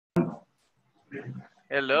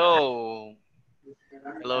Hello.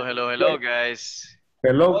 Hello, guys.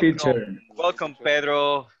 Hello, teacher. Welcome,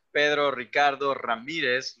 Pedro, Ricardo,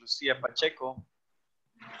 Ramirez, Lucia Pacheco.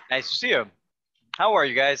 Nice to see you. How are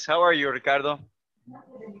you guys? How are you, Ricardo?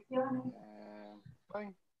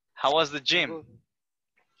 Fine. How was the gym?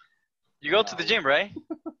 You go to the gym, right?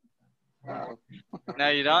 No. No,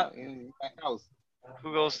 you don't? In my house.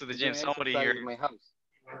 Who goes to the gym? Somebody here. In my house.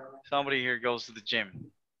 Somebody here goes to the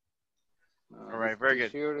gym. All right, very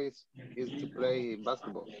good. Sure is to play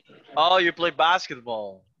basketball. Oh, you play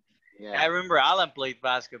basketball. Yeah. I remember Alan played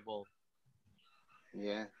basketball.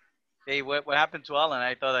 Yeah. Hey, what happened to Alan?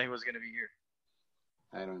 I thought that he was going to be here.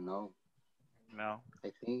 I don't know. No.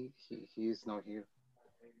 I think he is not here.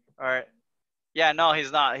 All right. Yeah, no,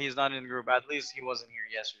 he's not. He's not in the group. At least he wasn't here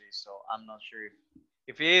yesterday, so I'm not sure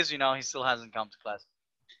if he is. He still hasn't come to class.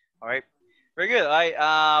 All right. Very good. All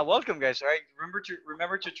right. Welcome, guys. All right.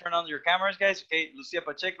 Remember to turn on your cameras, guys. Okay. Lucia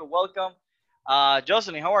Pacheco, welcome.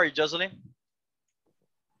 Jocelyn, how are you, Jocelyn?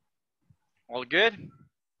 All good.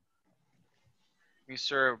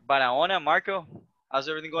 Mr. Barahona, Marco, how's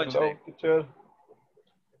everything going today? Teacher.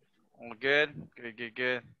 All good.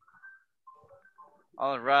 Good.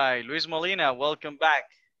 All right. Luis Molina, welcome back.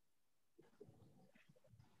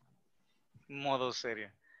 Modo serio.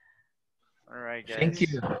 All right, guys. Thank you,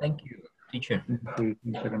 teacher.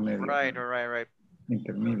 Right.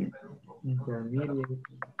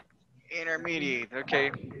 Intermediate.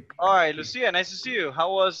 Okay. All right, Lucia, nice to see you.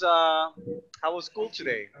 How was school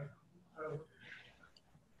today?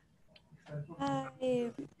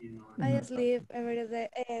 I sleep every day,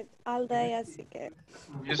 all day, así que.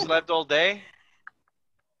 You slept all day?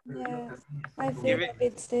 Yes, I feel a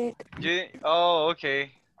bit sick. Oh,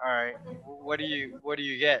 okay. All right. What do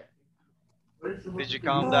you get? Did you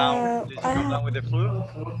come down? Did you come down with the flu?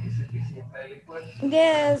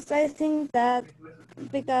 Yes, I think that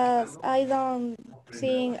because I don't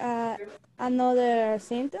see another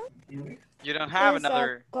symptom. You don't have It's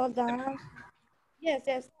another. a cold down.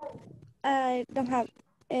 Yes. I don't have.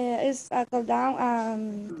 It's a cold down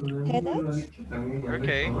and headache.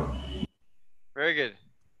 Okay. Very good.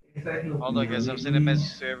 Hold on, guys. I'm sending a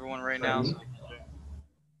message to everyone right now. So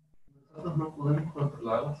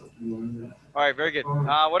all right, very good.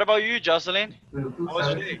 What about you, Jocelyn? How was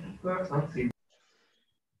your day?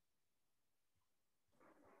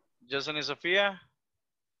 Jocelyn Sophia?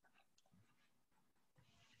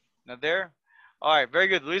 Not there? All right, very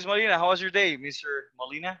good. Luis Molina, how was your day, Mr.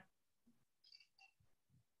 Molina?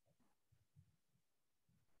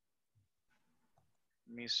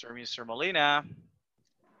 Mr. Molina.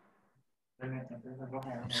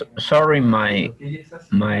 Sorry,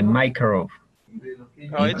 my micro.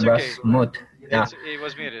 Oh, it's was okay. mute. Yeah. It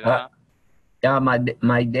was muted. Yeah,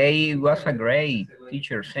 my day was a great,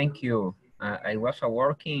 teacher. Thank you. I was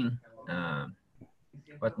working,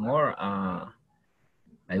 but more. I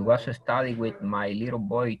was studying with my little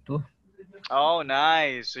boy too. Oh,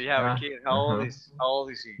 nice. So you have a kid. How old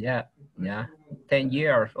is he? Yeah, 10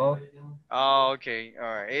 years old. Oh, okay.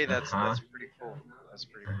 All right. Hey, that's pretty cool. That's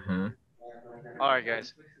pretty cool. All right,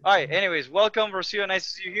 guys. All right. Anyways, welcome, Rocio. Nice to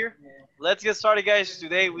see you here. Let's get started, guys.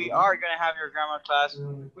 Today we are gonna have your grammar class.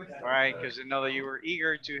 All right, because I know that you were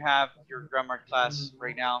eager to have your grammar class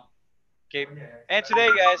right now. Okay. And today,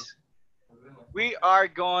 guys, we are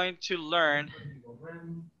going to learn.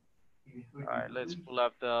 All right. Let's pull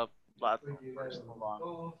up the platform first. Hold on.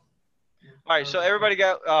 All right. So everybody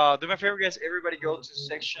go. Do me a favor, guys. Everybody go to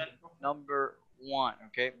section number 1.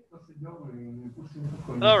 Okay.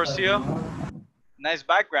 Hello, Rocio. Nice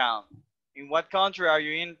background. In what country are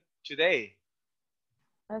you in today?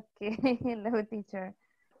 Okay, hello, teacher.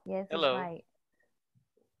 Yes, Hello. it's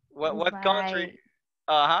my. What country?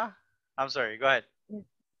 I'm sorry. Go ahead.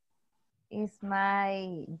 Is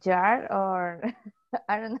my yard or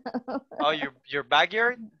I don't know. Oh, your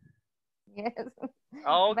backyard? Yes.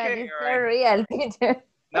 Oh, But okay. it's All so right. real, teacher.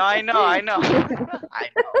 No, I know. I know.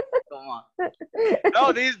 Come on.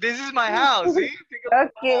 No, this is my house. See?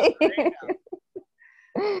 Okay. Right now.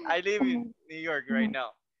 I live in New York right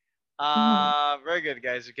now. Very good,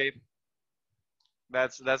 guys. Okay.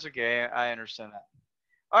 That's okay. I understand that.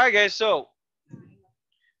 All right, guys. So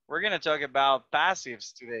we're gonna talk about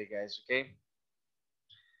passives today, guys. Okay.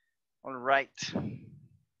 All right.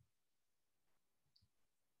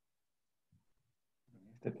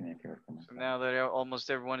 So now that almost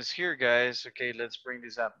everyone is here, guys. Okay, let's bring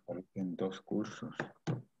this up.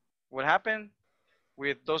 What happened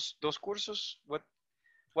with those cursos?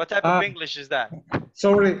 What type of English is that?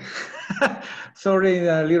 Sorry,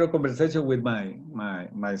 a little conversation with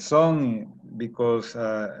my son because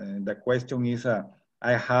the question is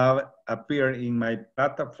I have appeared in my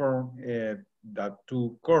platform the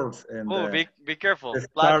 2 course, and Oh, be careful.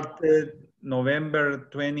 started November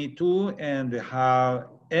 22 and have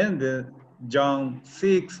ended June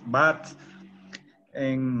 6, but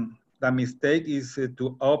and the mistake is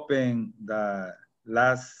to open the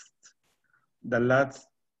last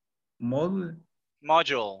module.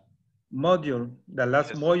 The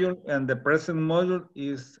last module, and the present module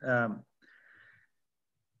is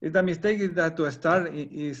the mistake is that to start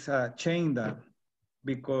is change that,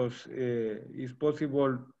 because it's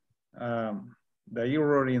possible the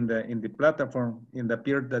error in the platform in the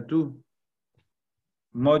peer the two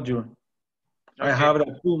module. Okay. I have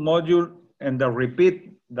the two module and the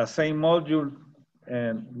repeat the same module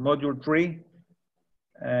and module 3,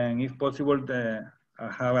 and if possible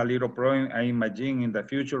have a little problem, I imagine, in the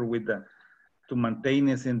future with the to maintain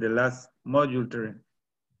it in the last module 3.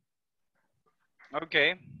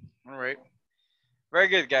 Okay, all right, very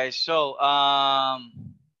good, guys. So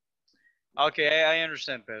okay, I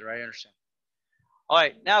understand, Pedro. I understand. All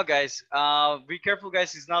right, now guys, be careful,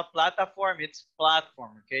 guys. It's not plataform, it's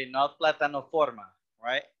platform. Okay, not plataforma,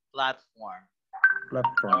 right? Platform. All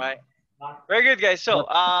right. Very good, guys. So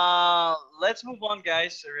let's move on,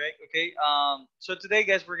 guys. All right. Okay. So today,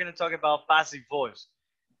 guys, we're gonna talk about passive voice.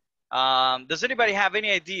 Does anybody have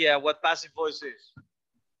any idea what passive voice is?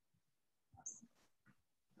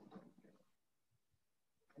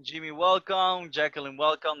 Jimmy, welcome. Jacqueline,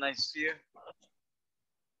 welcome. Nice to see you.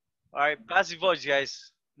 All right, passive voice,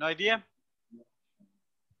 guys. No idea?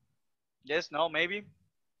 Yes, no, maybe?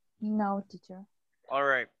 No, teacher. All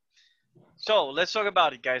right. So let's talk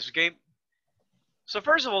about it, guys, okay? So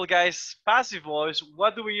first of all, guys, passive voice,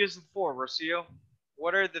 what do we use it for, Rocio?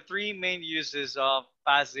 What are the 3 main uses of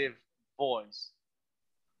passive voice?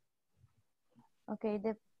 Okay,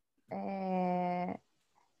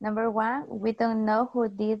 number 1, we don't know who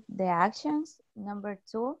did the actions. Number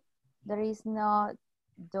 2, there is no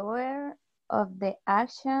doer of the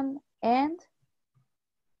action. And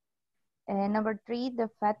number 3, the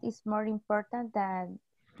fact is more important than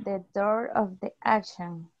the doer of the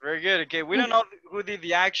action. Very good. Okay, we don't know who did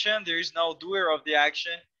the action. There is no doer of the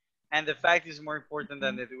action. And the fact is more important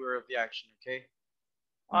than the doer of the action, okay?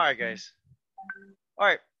 All right, guys. All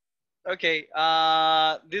right. Okay,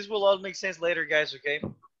 this will all make sense later, guys, okay?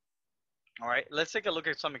 All right, let's take a look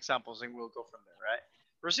at some examples and we'll go from there, right?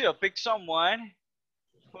 Rocio, pick someone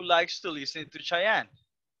who likes to listen to Cheyenne.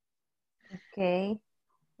 Okay.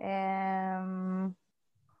 Let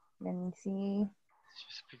me see.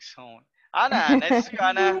 Just pick someone. Anna, nice to see you,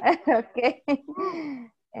 Anna. Okay.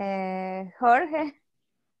 Jorge.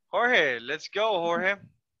 Jorge, let's go, Jorge.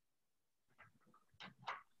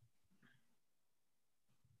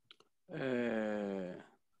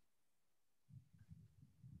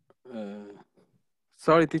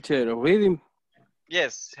 Sorry, teacher. Reading.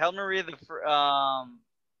 Yes, help me read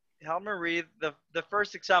the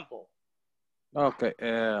first example. Okay.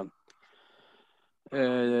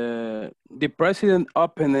 The president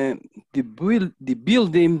opened the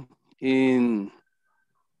building in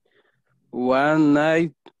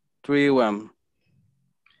 1931.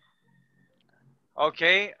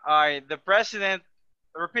 Okay, all right. The president,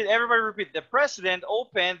 repeat, everybody repeat. The president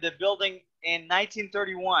opened the building in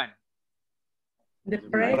 1931. The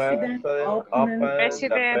president opened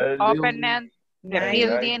the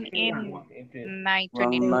building in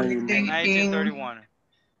 1931.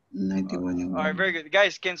 1931. All right, very good.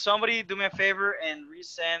 Guys, can somebody do me a favor and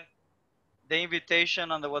resend the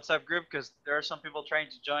invitation on the WhatsApp group, because there are some people trying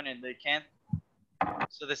to join and they can't.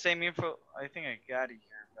 So the same info, I think I got it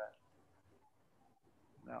here, but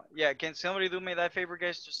no. Yeah, can somebody do me that favor,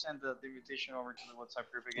 guys? Just send the invitation over to the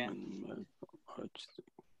WhatsApp group again.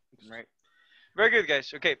 Right. Very good,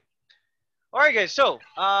 guys. Okay. All right, guys. So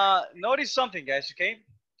notice something, guys. Okay.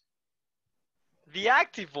 The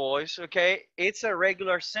active voice, okay, it's a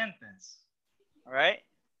regular sentence. All right.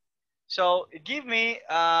 So give me,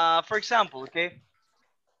 for example, okay,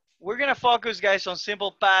 we're gonna focus, guys, on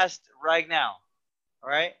simple past right now. All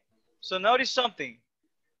right. So notice something.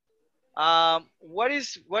 What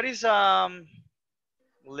is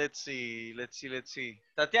let's see.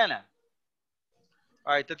 Tatiana.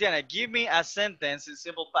 All right, Tatiana, give me a sentence in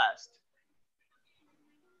simple past.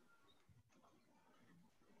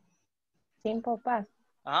 Simple past.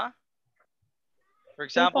 For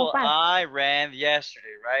example, I ran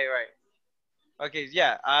yesterday, right? Okay,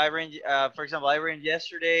 yeah, I ran, for example, I ran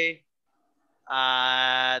yesterday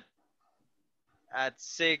at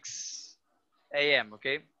 6 a.m.,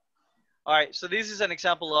 okay? All right, so this is an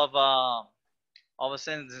example of a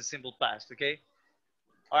sentence in simple past, okay?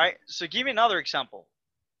 All right, so give me another example.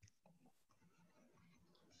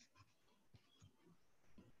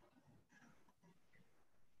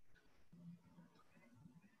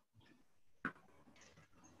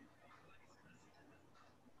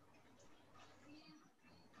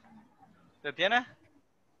 Tatiana?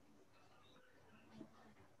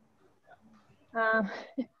 I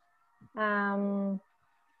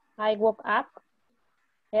woke up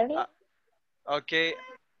early. Okay.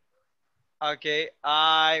 Okay.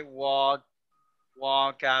 I walk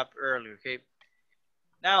up early. Okay.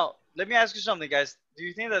 Now, let me ask you something, guys. Do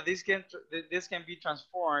you think that this can be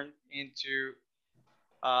transformed into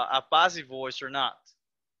a passive voice or not?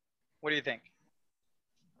 What do you think?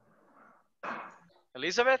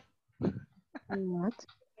 Elizabeth? What?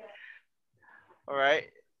 All right.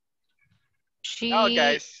 She Now,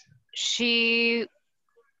 guys. she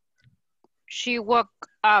woke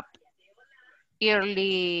up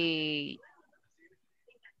early.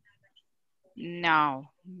 No.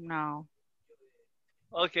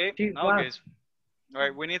 Okay. Now, guys. All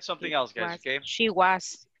right. We need something else, guys. Okay. She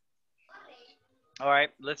was. All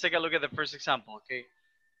right. Let's take a look at the first example. Okay.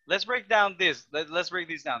 Let's break down this. Let's break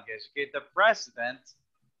this down, guys. Okay. The president.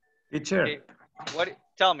 Teacher. Okay, what?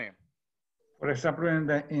 Tell me. For example,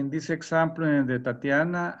 in this example, in the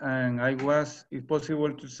Tatiana, and it's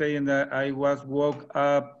possible to say that I was woke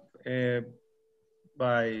up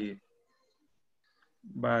by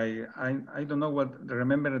I don't know what,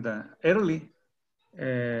 remember that early,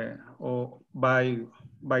 or by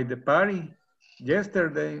the party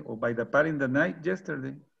yesterday, or by the party in the night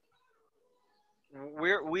yesterday.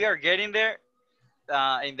 We are getting there.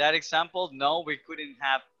 In that example, no, we couldn't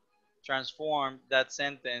have transformed that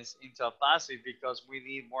sentence into a passive because we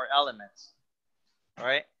need more elements. All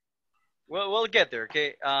right. We'll get there.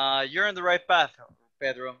 Okay. You're on the right path,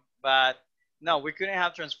 Pedro. But no, we couldn't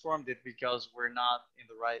have transformed it because we're not in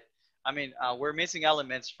the right. I mean, we're missing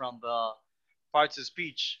elements from the parts of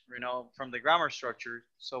speech, you know, from the grammar structure,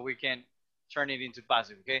 so we can turn it into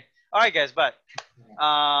passive. Okay. All right, guys. But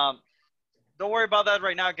don't worry about that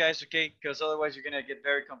right now, guys. Okay, because otherwise you're gonna get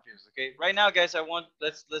very confused. Okay. Right now, guys,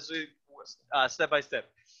 let's do step by step.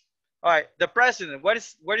 All right. The president. What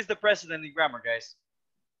is the president in grammar, guys?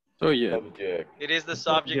 Subject. It is the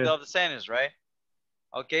subject of the sentence, right?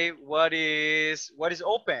 Okay, what is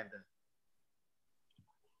opened?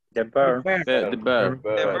 The verb. The verb.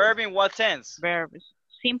 The verb in what tense? Verb.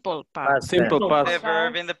 Simple past. Simple past. The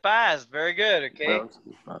verb in the past. Very good. Okay.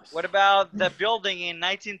 What about the building in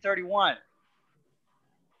 1931?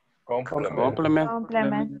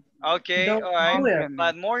 Complement. Okay. All right.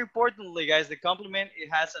 But more importantly, guys, the complement, it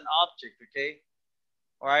has an object. Okay.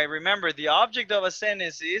 All right. Remember, the object of a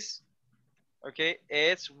sentence is, okay,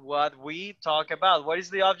 it's what we talk about. What is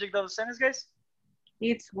the object of a sentence, guys?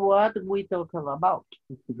 It's what we talk about.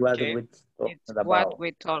 Okay. What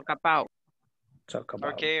we talk about.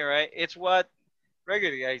 Okay, all right. It's what, very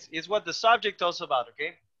good, guys. It's what the subject talks about,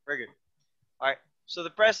 okay? Very good. All right. So the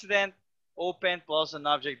president opened plus an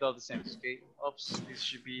object of the sentence, okay? Oops, this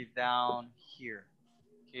should be down here.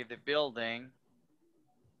 Okay, the building.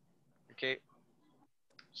 Okay.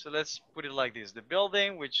 So let's put it like this. The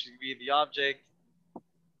building, which should be the object,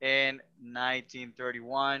 in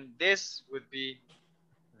 1931. This would be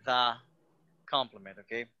the complement,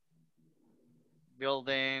 okay?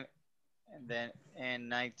 Building, and then in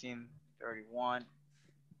 1931,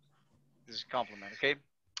 this is complement, okay?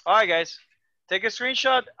 All right, guys, take a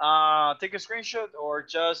screenshot. Or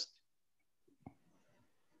just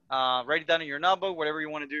write it down in your notebook, whatever you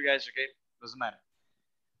want to do, guys, okay? Doesn't matter.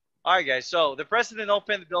 All right, guys, so the president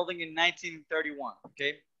opened the building in 1931,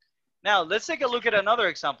 okay? Now, let's take a look at another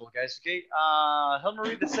example, guys, okay? Help me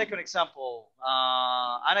read the second example.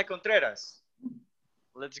 Ana Contreras.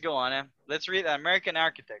 Let's go, Ana. Let's read American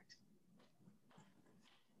architect.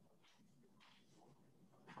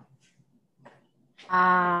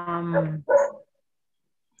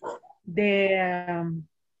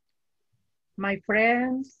 My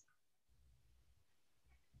friends.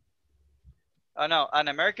 Oh, no, an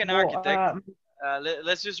American architect.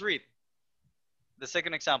 Let's just read the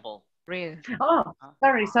second example. Read. Oh,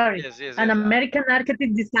 sorry. Yes, An American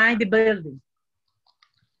architect designed the building.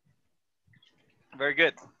 Very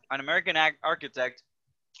good. An American architect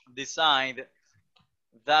designed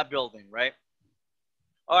that building, right?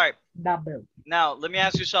 All right. That building. Now, let me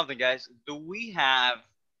ask you something, guys. Do we have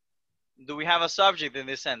a subject in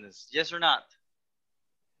this sentence? Yes or not?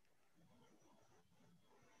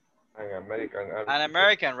 An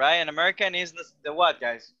American, right? An American is the what,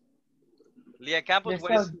 guys? Leah Campos,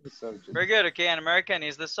 what is? Very good, okay. An American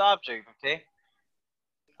is the subject, okay?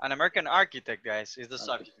 An American architect, guys, is the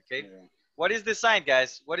subject, okay? What is the sign,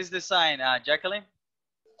 guys? What is the sign, Jacqueline?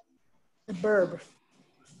 The verb.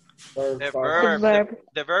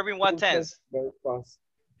 The verb in what tense?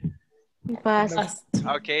 Past.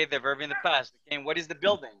 Okay, the verb in the past. Okay, and what is the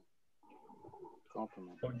building?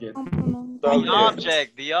 Complement. Subject.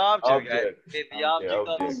 The object, guys. Okay, the object of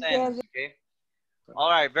the Object. sentence, okay? All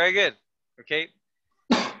right, very good. Okay.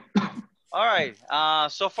 All right.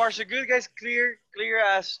 So far so good, guys. Clear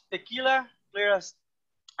as tequila, clear as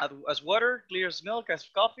water, clear as milk, as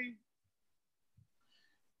coffee.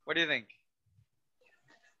 What do you think?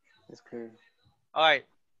 It's clear. All right.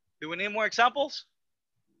 Do we need more examples?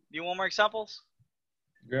 Do you want more examples?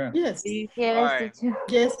 Yeah. Yes. Yes, All right. teacher.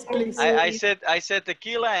 Yes, please. I said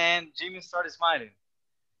tequila, and Jimmy started smiling.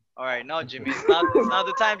 All right, no, Jimmy, it's not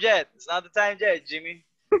the time yet. It's not the time yet, Jimmy.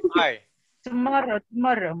 All right. Tomorrow.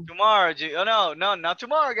 Tomorrow, oh no, not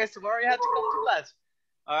tomorrow, guys. Tomorrow you have to come to class.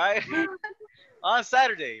 All right. On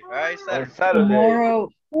Saturday, all right? Saturday. Tomorrow.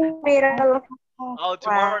 Oh,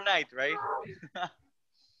 tomorrow night, right?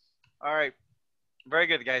 All right. Very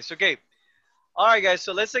good, guys. Okay. All right, guys.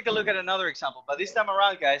 So let's take a look at another example. But this time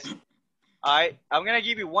around, guys, all right, I'm gonna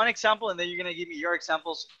give you one example, and then you're gonna give me your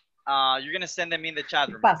examples. You're gonna send them in the chat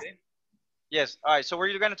room. Okay? Yes. All right. So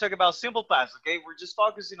we're gonna talk about simple past. Okay. We're just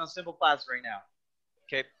focusing on simple past right now.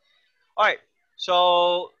 Okay. All right.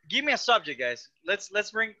 So give me a subject, guys. Let's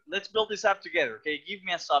build this app together. Okay. Give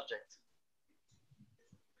me a subject.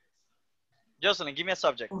 Jocelyn, give me a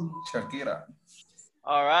subject. Shakira.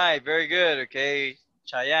 All right. Very good. Okay.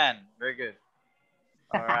 Cheyenne. Very good.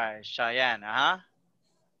 All right. Cheyenne.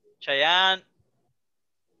 Cheyenne.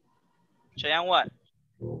 Cheyenne what?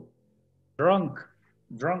 Drunk.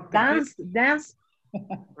 Dance.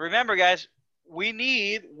 Remember, guys, we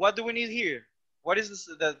need, what do we need here? What is this,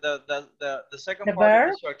 the second The part verb?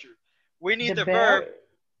 of the structure? We need The the verb.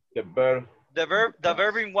 verb. The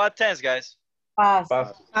verb in what tense, guys? Past.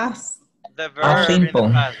 The verb in the Simple.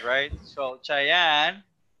 past, right? So Cheyenne,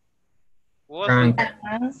 what was Drank.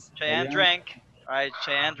 the, Cheyenne drank, right?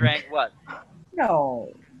 Cheyenne drank what?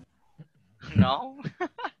 No. No?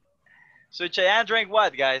 So Cheyenne drank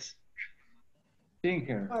what, guys?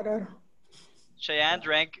 Ginger. Water. Cheyenne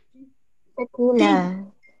drank, Tequila.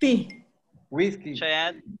 Tea. Whiskey.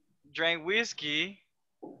 Cheyenne drank whiskey.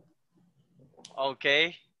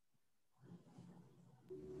 Okay.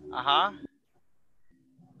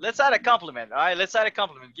 Let's add a compliment. All right, let's add a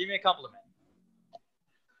compliment. Give me a compliment.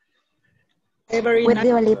 With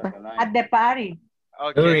Dua Lipa. At the party.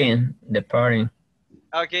 Okay. During the party.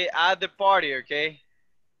 Okay, at the party, okay?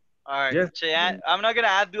 All right, Yes. Cheyenne, I'm not going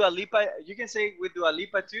to add Dua Lipa. You can say with Dua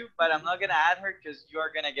Lipa too, but I'm not going to add her because you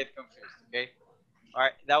are going to get confused, okay? All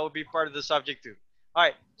right, that will be part of the subject too. All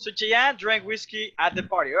right, so Cheyenne drank whiskey at the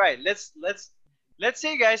party. All right, let's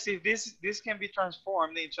see, guys, if this can be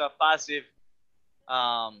transformed into a passive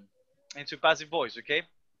voice, okay?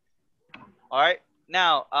 All right,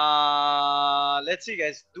 now let's see,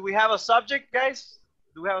 guys. Do we have a subject, guys?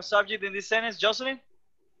 Do we have a subject in this sentence, Jocelyn?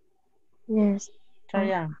 Yes.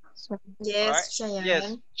 Cheyenne. Yes, right. Cheyenne.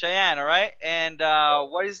 Yes, Cheyenne. All right, and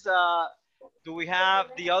what is the? Do we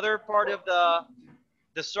have the other part of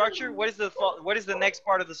the structure? What is the next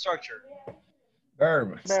part of the structure?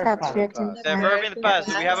 Verb. Subject. The verb in the past.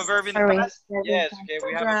 Do we have a verb in the past? Yes. Okay,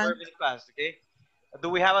 we have a verb in the past. Okay. Do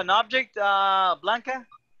we have an object, Blanca?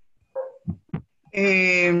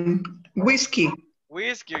 Whiskey.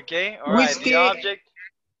 Whiskey. Okay. All right. Whiskey. The object.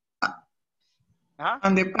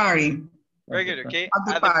 On the party. Very good. Okay. At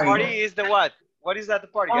the party is the what? What is at the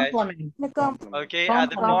party, guys? Compliment. The compliment. Okay. At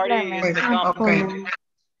the party is the compliment. Okay.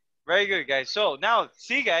 Very good, guys. So now,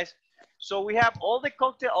 see, guys. So we have all the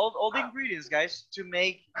cocktail, all the ingredients, guys, to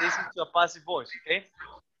make this into a passive voice. Okay.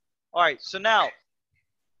 All right. So now,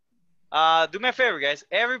 do me a favor, guys.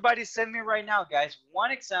 Everybody send me right now, guys,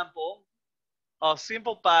 one example of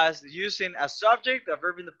simple past using a subject, a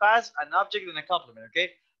verb in the past, an object, and a complement.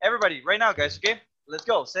 Okay. Everybody, right now, guys. Okay. Let's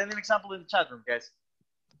go. Send an example in the chat room, guys.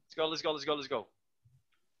 Let's go. Let's go. Let's go. Let's go.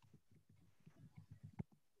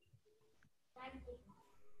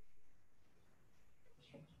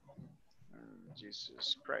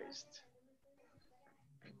 Jesus Christ.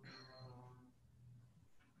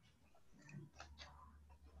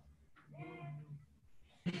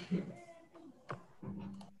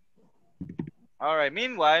 All right.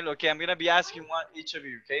 Meanwhile, okay, I'm gonna be asking each of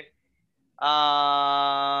you. Okay.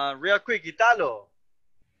 Real quick, Italo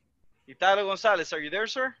Gonzalez, are you there,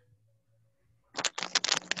 sir?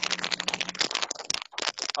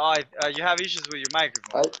 Oh, you have issues with your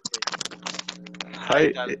microphone. Hi,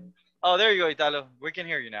 Italo. Oh, there you go, Italo. We can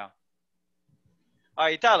hear you now. All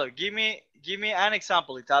right, Italo, give me an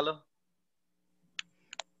example, Italo.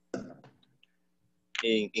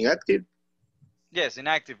 In active? Yes, in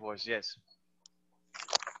active voice, yes.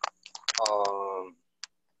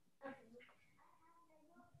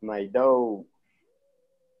 My dog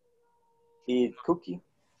eat cookie.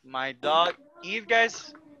 My dog eat,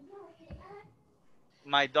 guys.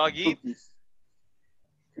 My dog eat. Cookies.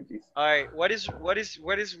 Cookies. All right. What is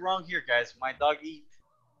wrong here, guys? My dog eat.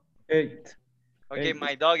 Ate. Okay, Ate.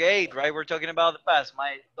 my dog ate, right? We're talking about the past.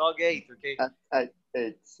 My dog ate, okay? I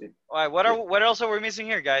ate. All right, what else are we missing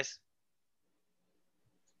here, guys?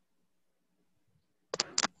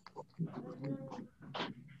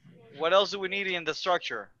 What else do we need in the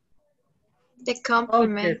structure? The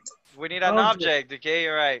complement. We need an object, okay?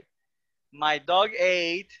 All right. My dog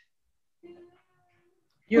ate.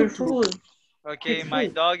 Your food. Okay, my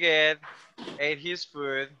dog ate his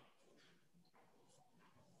food.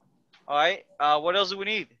 All right. What else do we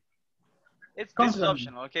need? This is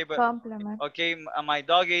optional, okay? But Complement. okay, my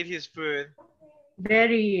dog ate his food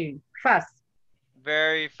Very fast.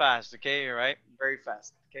 very fast. Okay, all right, very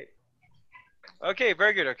fast. Okay. Okay,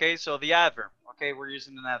 very good. Okay, so the adverb. Okay, we're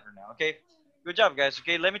using an adverb now. Okay, good job, guys.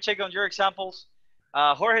 Okay, let me check on your examples.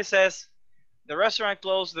 Jorge says the restaurant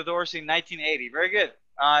closed the doors in 1980. Very good.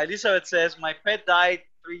 Elizabeth says my pet died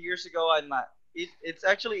 3 years ago, and it's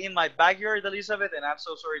actually in my backyard, Elizabeth, and I'm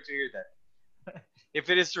so sorry to hear that. If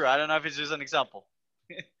it is true, I don't know if it's just an example.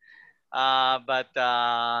 But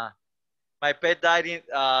my pet died in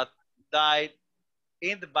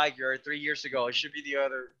the backyard 3 years ago. It should be the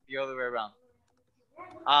other way around.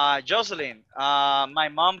 Jocelyn, my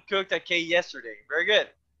mom cooked a cake yesterday. Very good.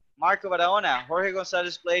 Marco Barahona, Jorge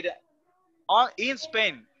Gonzalez played in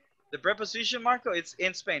Spain. The preposition, Marco, it's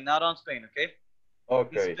in Spain, not on Spain, okay?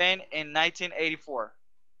 Okay. In Spain in 1984.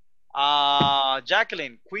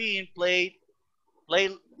 Jacqueline, Queen played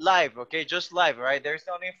live, okay? Just live, right? There's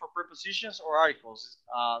no name for prepositions or articles.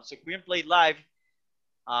 So Queen played live.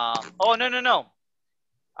 Oh, no.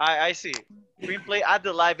 I see. Queen played at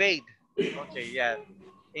the Live Aid. Okay, yeah.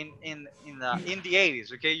 In the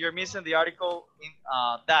 80s, okay? You're missing the article in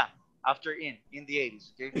after in the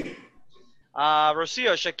 80s, okay?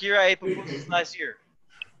 Rocio, Shakira ate pupusas last year.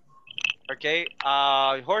 Okay.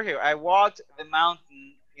 Jorge, I walked the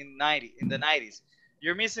mountain in the 90s.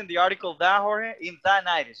 You're missing the article that, Jorge, in the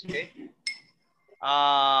 90s, okay?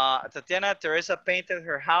 Tatiana, Teresa painted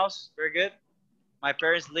her house. Very good. My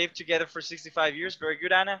parents lived together for 65 years. Very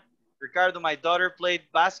good, Anna. Ricardo, my daughter played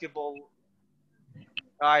basketball.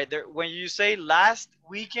 All right, when you say last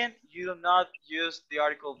weekend, you do not use the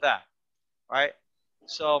article that. All right.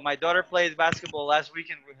 So my daughter played basketball last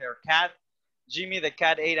weekend with her cat. Jimmy, the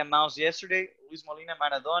cat, ate a mouse yesterday. Luis Molina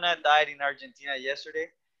Maradona died in Argentina yesterday.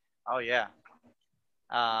 Oh, yeah.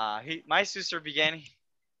 My sister began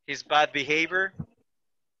his bad behavior.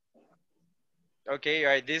 Okay,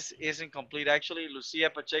 all right. This isn't complete, actually. Lucia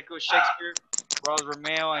Pacheco, Shakespeare, Rose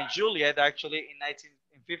Romeo, and Juliet, actually, in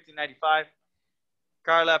 1595.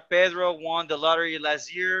 Carla Pedro won the lottery last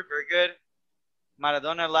year. Very good.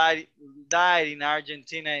 Maradona died in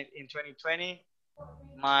Argentina in 2020.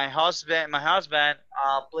 My husband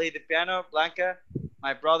played the piano, Blanca.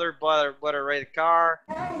 My brother bought a red car.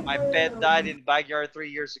 My pet died in the backyard 3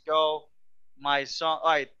 years ago. My son, all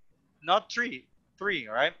right, not three,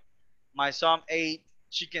 all right. My son ate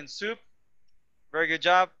chicken soup. Very good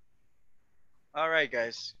job. All right,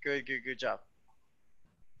 guys. Good job.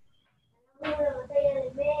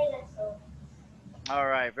 All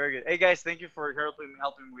right, very good. Hey, guys, thank you for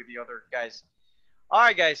helping with the other guys. All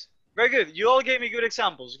right, guys. Very good. You all gave me good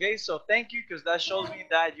examples, okay? So thank you, because that shows me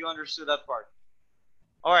that you understood that part.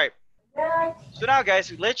 All right. So now,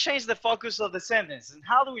 guys, let's change the focus of the sentence. And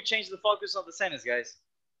how do we change the focus of the sentence, guys?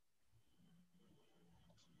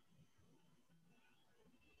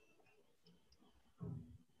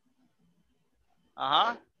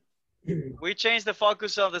 We change the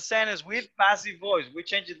focus of the sentence with passive voice. We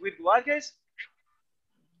change it with what, guys?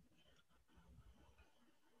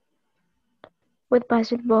 With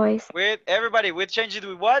passive voice. With everybody. We change it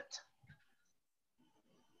with what?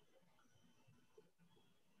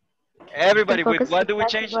 Everybody. With what do we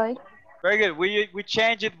change it? Very good. We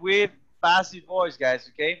change it with passive voice, guys.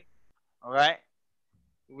 Okay. All right.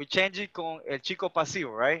 We change it con el chico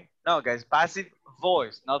pasivo, right? No, guys. Passive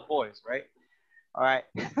voice, not voice, right? All right.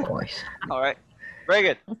 Voice. All right. Very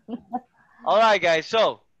good. All right, guys.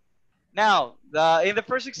 So now, in the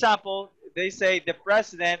first example, they say the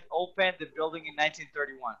president opened the building in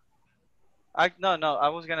 1931. No. I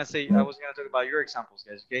was gonna talk about your examples,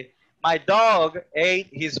 guys. Okay. My dog ate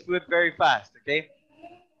his food very fast. Okay.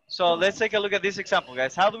 So let's take a look at this example,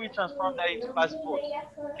 guys. How do we transform that into passive voice?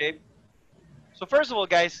 Okay. So first of all,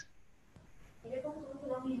 guys,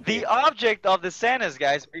 the object of the sentence,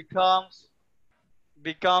 guys, becomes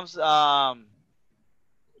the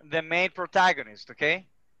main protagonist. Okay.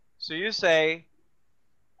 So you say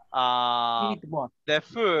the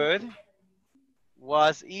food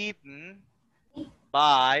was eaten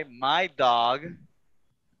by my dog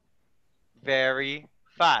very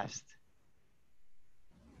fast.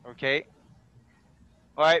 Okay.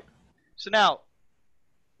 All right. So now,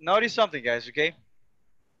 notice something, guys. Okay.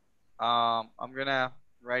 I'm gonna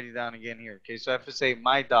write it down again here. Okay. So I have to say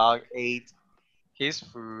my dog ate his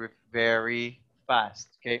food very fast.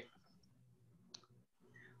 Okay.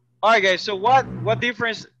 All right, guys. So what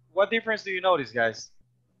difference do you notice, guys?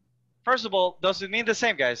 First of all, does it mean the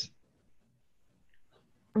same, guys?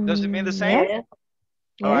 Does it mean the same? Yes.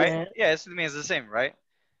 All Yes. right. Yes, it means the same, right?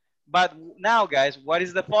 But now, guys, what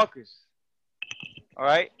is the focus? All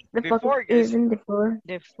right. The focus Before, guys, is in the food.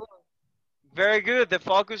 The food. very good. The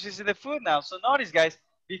focus is in the food now. So notice, guys,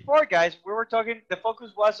 before, guys, we were talking, the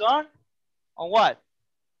focus was on what?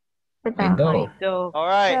 The The dog. Dog. All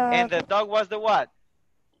right. And the dog was the what?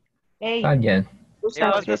 Subject.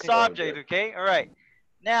 It was the subject, okay? All right.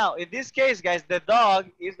 Now, in this case, guys, the dog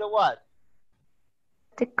is the what?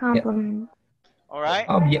 The complement. All right.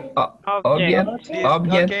 Object. Object.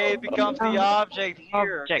 Okay, it becomes the object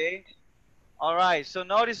here, okay? All right, so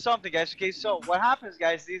notice something, guys. Okay, so what happens,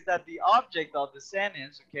 guys, is that the object of the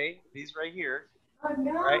sentence, okay, this right here,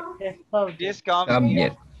 right? This comes,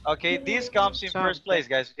 Subject. okay, this comes in first place,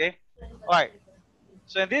 guys, okay? All right,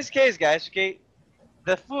 so in this case, guys, okay,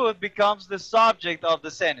 the food becomes the subject of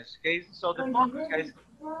the sentence, okay? So the focus, guys,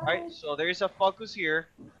 right? So there is a focus here,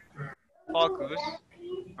 focus,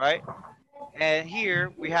 right? And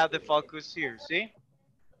here we have the focus here, see?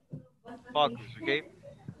 Focus, okay?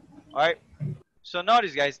 All right. So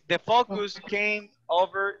notice, guys, the focus came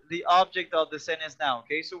over the object of the sentence now,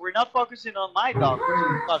 okay? So we're not focusing on my dog, which is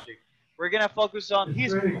the subject. We're going to focus on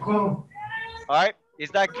his food. All right. Is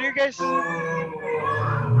that clear, guys?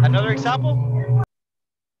 Another example?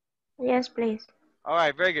 Yes, please. All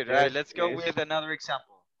right, very good. All right, let's go with another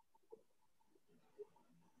example.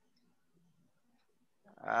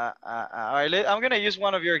 All right, I'm going to use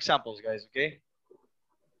one of your examples, guys, okay?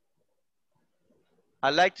 I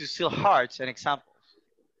like to steal hearts and examples.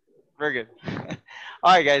 Very good.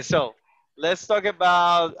 All right, guys. So let's talk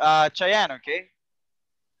about Cheyenne, okay?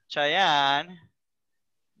 Cheyenne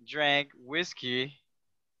drank whiskey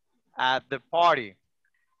at the party.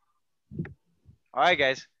 All right,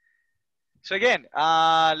 guys. So again,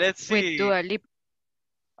 let's see. With Dua Lipa.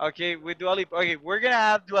 Okay, with Dua Lipa. Okay, we're going to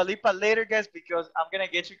have Dua Lipa later, guys, because I'm going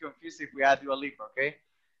to get you confused if we add Dua Lipa, okay?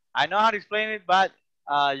 I know how to explain it, but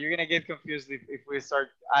you're going to get confused if we start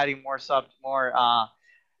adding more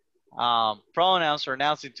pronouns or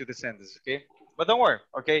nouns into the sentence, okay? But don't worry,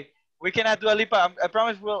 okay? We can add Dua Lipa. I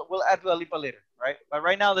promise we'll add Dua Lipa later, right? But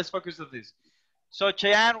right now, let's focus on this. So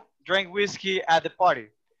Cheyenne drank whiskey at the party.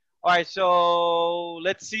 All right, so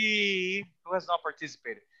let's see who has not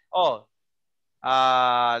participated. Oh,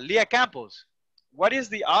 Leah Campos. What is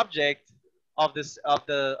the object of this of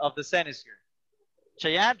the sentence here?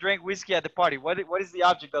 Cheyenne drank whiskey at the party. What is the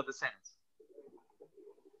object of the sentence?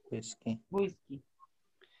 Whiskey. Whiskey.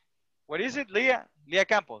 What is it, Leah? Leah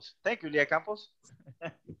Campos. Thank you, Leah Campos.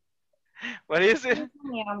 What is it?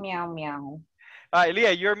 Meow, meow, meow. All right,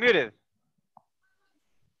 Leah, you're muted.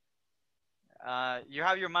 You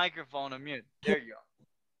have your microphone on mute. There you go.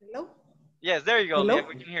 Hello? Yes, there you go, Hello? Leah.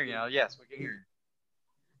 We can hear you now. Yes, we can hear you.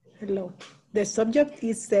 Hello. The subject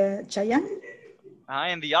is Cheyenne.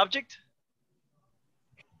 And the object?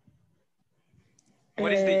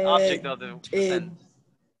 What is the object of the sentence?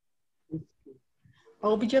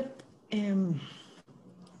 Object.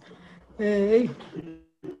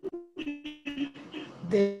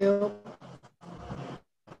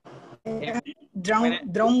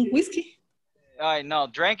 Drunk whiskey. All right, no,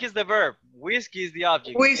 drank is the verb. Whiskey is the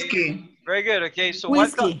object. Whiskey. Okay? Very good. Okay, so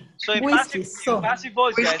Whiskey. So in Whiskey. passive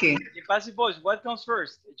voice, guys. Whiskey. In passive voice, what comes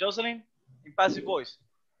first? Jocelyn, in passive voice,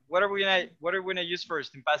 what are we gonna use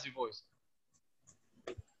first in passive voice?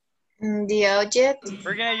 The object.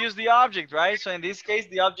 We're gonna use the object, right? So in this case,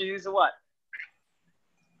 the object is a what?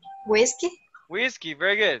 Whiskey. Whiskey.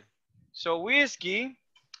 Very good. So whiskey.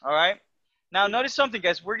 All right. Now notice something,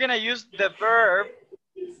 guys. We're gonna use the verb.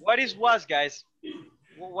 What is was, guys?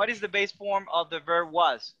 What is the base form of the verb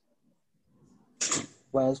was?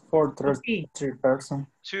 Was for three person.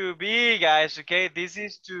 To be, guys. Okay, this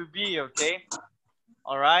is to be. Okay.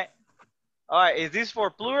 All right. All right. Is this for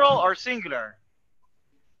plural or singular?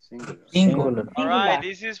 Singular. All right.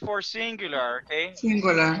 This is for singular. Okay.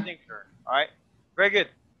 Singular. Singular. All right. Very good.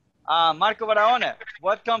 Marco Barahona.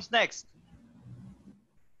 What comes next?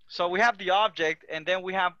 So we have the object, and then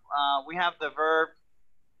we have the verb.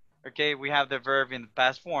 Okay, we have the verb in the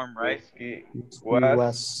past form, right? Whiskey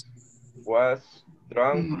was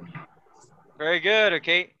drunk. Very good.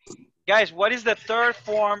 Okay, Guys, what is the third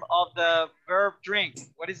form of the verb drink?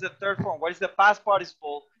 What is the third form? What is the past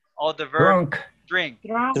participle of the verb Drunk. drink?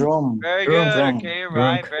 Drum. Very Drunk. good. Drunk. Okay, Drunk.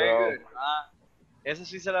 right. Very good. Esa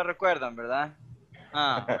sí se la recuerdan, ¿verdad?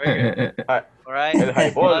 Very good. All right. El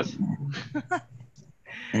highball.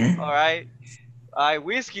 All right.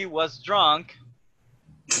 Whiskey was drunk.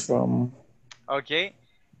 Drum. Okay.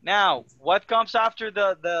 Now, what comes after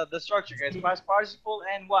the structure, guys? Past participle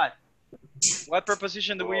and what? What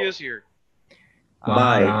preposition do we use here?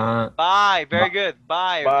 By. By. Very good.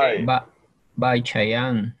 By. Okay. By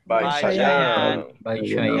Cheyenne. By Cheyenne. By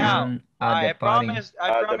Cheyenne at the party. I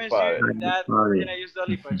promise you that we're gonna use Dua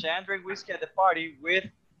Lipa. Cheyenne drink whiskey at the party with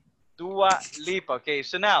Dua Lipa. Okay.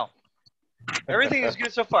 So now, everything is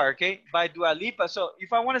good so far. Okay. By Dua Lipa. So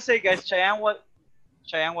if I want to say, guys, Cheyenne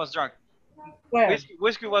was drunk.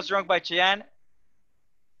 Whiskey was drunk by Cheyenne.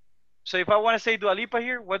 So if I want to say Dua Lipa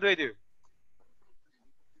here, what do I do?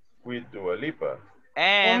 With Dua Lipa.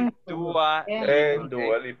 And Dua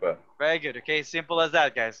Lipa. Very good. Okay, simple as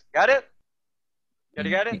that, guys. Got it?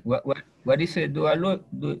 Got it? What is it? Dua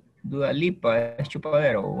Lipa? ¿Es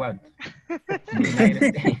chupadero or what? I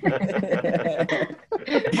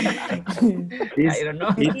don't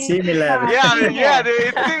know. It's similar. Yeah,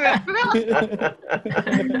 dude, it's similar.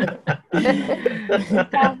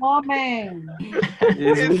 It's a woman.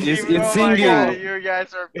 It's oh my single. God, you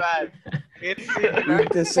guys are bad. It's similar.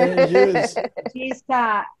 It's the same use.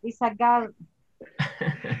 It's a girl.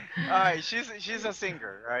 All right, she's a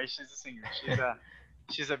singer. All right, she's a singer.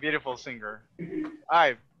 She's a beautiful singer.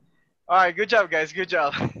 All right, good job, guys. Good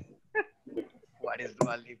job. What is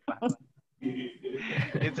Dua Lipa?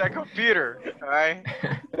 It's a computer. All right.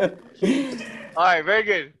 All right, very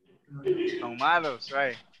good. No malos,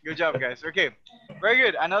 right? Good job, guys. Okay, very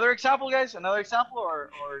good. Another example, guys. Another example, or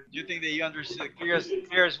do you think that you understood clear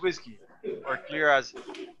as whiskey, or clear as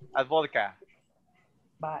vodka?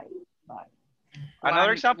 Bye.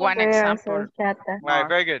 Another example. One example. All right,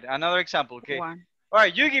 very good. Another example. Okay. One. All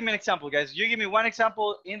right, you give me an example, guys. You give me one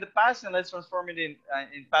example in the past, and let's transform it in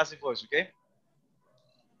passive voice. Okay.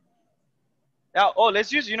 Now, let's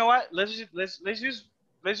use. You know what? Let's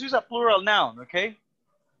use a plural noun. Okay.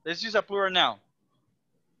 Let's use a plural noun,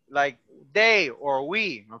 like they or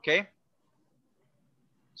we. Okay.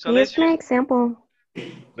 So let's use example.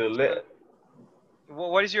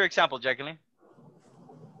 What is your example, Jacqueline?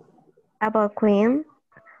 About Queen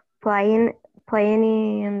playing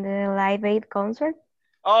in the Live Aid concert.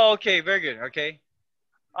 Oh, okay, very good. Okay.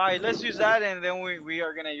 All right, let's use that, and then we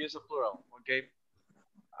are gonna use a plural. Okay.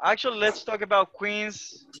 Actually, let's talk about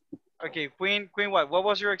Queen's. Okay, Queen. What? What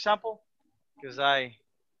was your example? Because I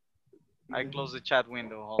closed the chat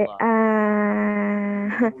window. Hold on.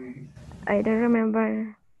 I don't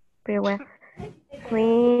remember pretty well.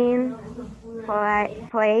 Queen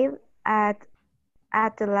played at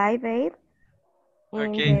the Live Aid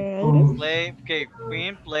in the 80s.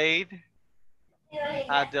 Queen played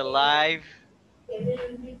at the Live.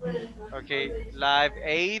 Okay, Live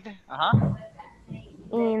Aid.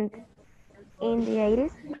 In the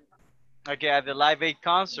 80s. Okay, at the Live Aid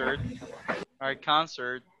concert. All right,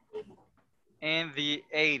 concert in the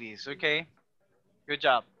 80s. Okay, good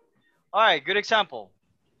job. All right, good example.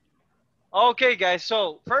 Okay, guys.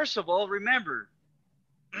 So first of all, remember,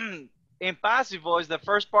 in passive voice, the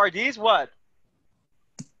first part is what?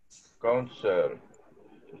 Concert.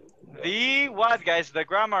 The what, guys? The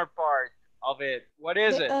grammar part of it. What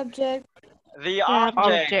is it? Object. The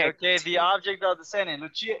object. Okay, the object of the sentence.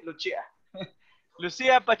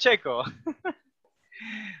 Lucia Pacheco.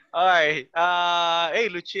 All right. Hey,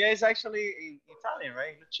 Lucia is actually in Italian,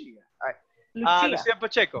 right? Lucia. All right. Lucia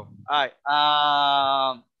Pacheco. All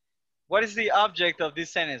right. What is the object of this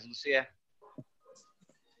sentence, Lucia?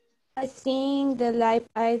 I think the Live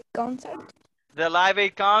Aid concert. The Live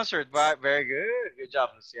Aid concert, right? Very good. Good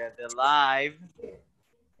job, Lucia. The Live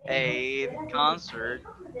Aid concert.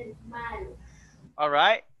 All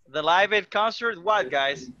right. The Live Aid concert, what,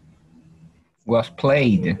 guys? Was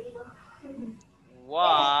played.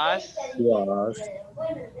 Was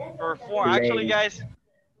performed. Actually, guys,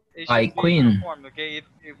 it by should be Queen. Performed, okay,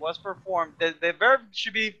 it was performed. The verb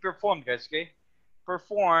should be performed, guys. Okay,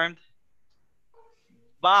 performed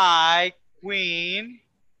by Queen.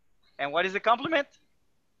 And what is the complement?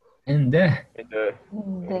 In the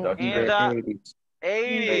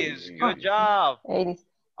 80s. Good job. 80s.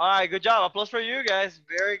 All right, good job. Applause for you guys.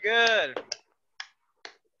 Very good.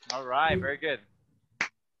 All right, very good.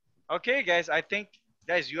 Okay, guys, I think,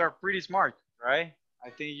 guys, you are pretty smart, right? I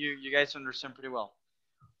think you guys understand pretty well.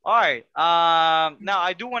 All right. Now,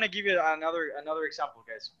 I do want to give you another example,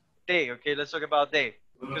 guys. Day, okay? Let's talk about day.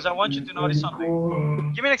 because I want you to notice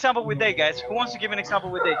something. Give me an example with they, guys. Who wants to give an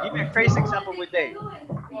example with they? Give me a crazy example with they.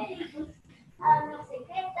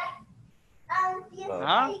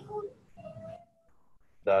 Huh?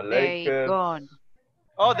 The Lakers. Gone.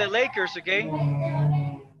 Oh, the Lakers, okay.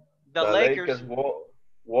 The Lakers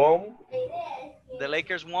won. The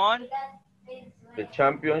Lakers won The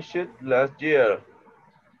championship last year.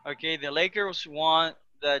 Okay, the Lakers won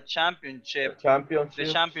the championship. The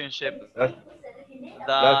championship.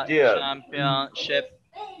 Last year. Championship.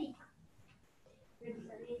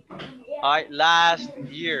 All right, last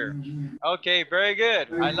year. Okay, very good.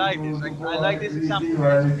 I like this. I like this example,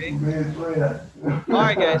 guys, okay? All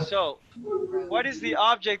right, guys. So, what is the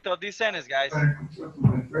object of this sentence, guys? All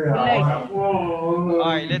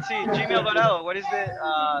right, let's see. Jimmy Alvarado, what is the?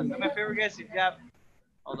 Do me a favor, guys. If you have,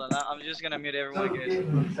 hold on. I'm just gonna mute everyone, guys.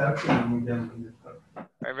 All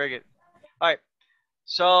right, very good. All right.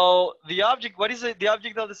 So the object. What is it? The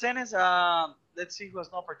object of the sentence? Let's see who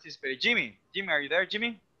has not participated. Jimmy. Jimmy, are you there,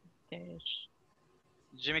 Jimmy? Yes.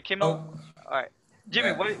 Jimmy Kimmel. All right,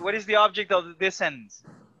 Jimmy. What is the object of this sentence?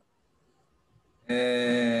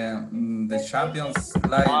 The champions. All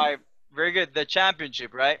right, very good. The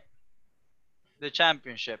championship, right? The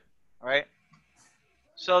championship, right?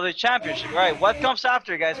 So the championship, right? What comes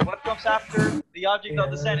after, guys? What comes after the object of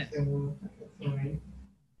the sentence?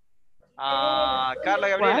 Carla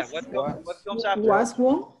Gabriela, what comes after? Was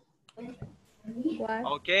won.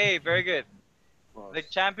 Okay, very good. The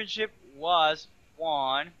championship was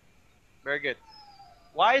won. Very good.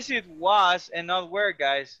 Why is it was and not were,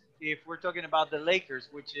 guys? If we're talking about the Lakers,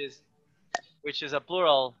 which is a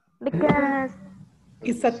plural. Because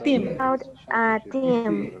it's a team. A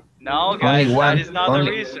team. No, guys, that is not the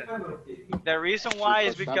reason. The reason why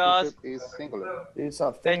is because the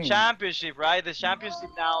championship, right? The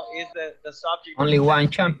championship now is the subject. Only one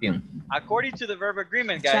champion. According to the verb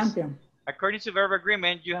agreement, guys. Champion. According to verb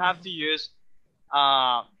agreement, you have to use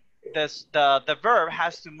the verb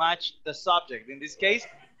has to match the subject. In this case,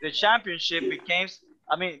 the championship became.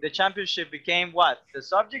 The championship became what? The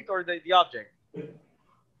subject or the object?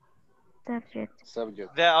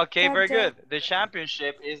 Subject. Okay, very good. The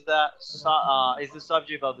championship is the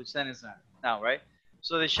subject of the sentence now, right?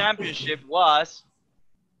 So the championship was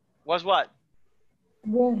what?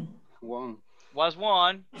 Won. Was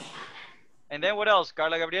won. And then what else,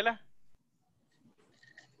 Carla Gabriela?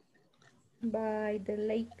 By the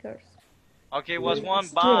Lakers. Okay, was won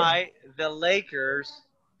by the Lakers.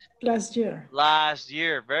 Last year. Last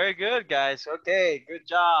year. Very good, guys. Okay, good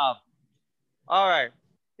job. All right.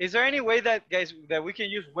 Is there any way that, guys, that we can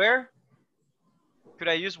use where? Could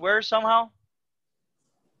I use where somehow?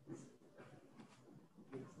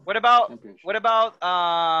 What about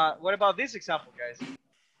this example, guys?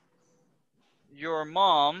 Your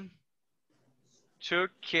mom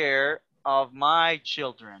took care of my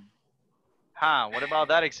children. What about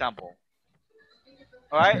that example?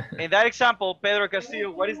 All right, in that example, Pedro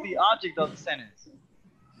Castillo, what is the object of the sentence?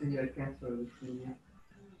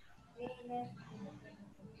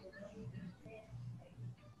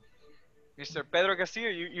 Mr. Pedro Castillo,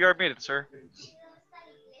 you are muted, sir.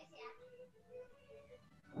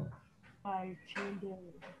 My children.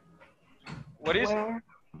 What is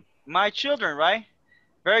my children, right?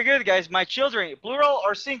 Very good, guys. My children, plural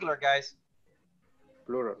or singular, guys?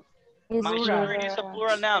 Plural. My children is a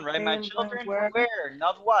plural noun, right? My children were,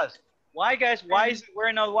 not was. Why, guys? Why is it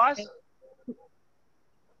were, not was?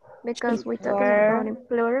 Because we're talking about in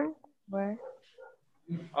plural. Were.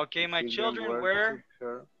 Okay, my children were.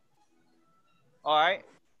 All right.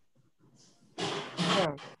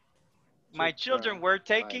 My children were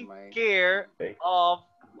taken care of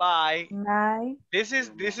by. This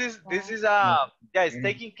is guys,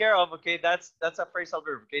 taking care of. Okay, that's a phrasal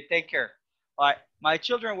verb. Okay, take care. All right, my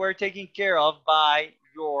children were taken care of by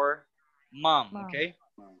your mom. Okay.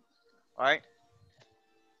 All right.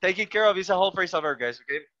 Taking care of is a whole phrasal verb, guys.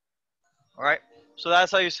 Okay. All right. So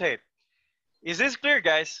that's how you say it. Is this clear,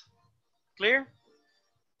 guys? Clear?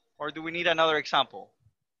 Or do we need another example?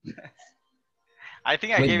 I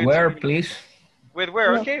think I gave it where, to you. Please. With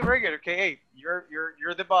where? Okay, very good. Okay, hey,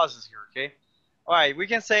 you're the bosses here. Okay. All right, we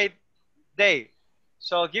can say they.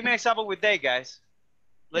 So give me an example with they, guys.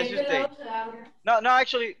 Let's just they. No,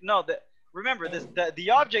 actually, no. Remember, the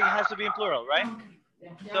object has to be in plural, right?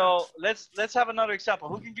 So let's have another example.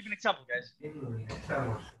 Who can give an example, guys?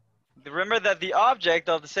 Remember that the object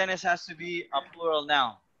of the sentence has to be a plural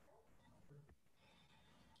noun.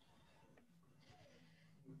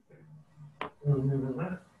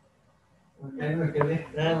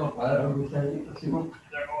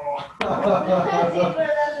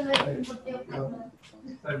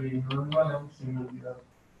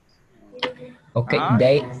 Okay,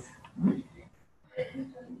 they.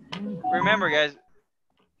 Remember, guys,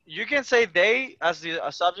 you can say they as the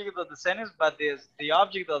subject of the sentence, but the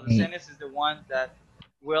object of the sentence is the one that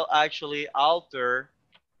will actually alter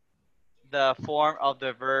the form of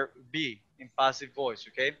the verb be in passive voice,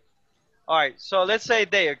 okay? All right, so let's say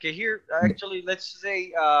they, okay? Here, actually, let's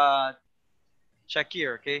say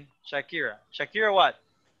Shakira, okay? Shakira. Shakira what?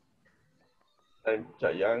 And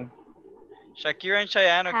Chayanne. Shakira and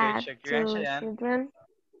Cheyenne, okay? Have Shakira and 2 Cheyenne. children.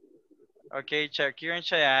 Okay, Shakira and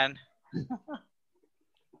Cheyenne.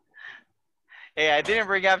 Hey, I didn't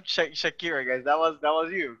bring up Shakira, guys. That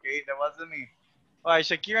was you, okay? That wasn't me. All right,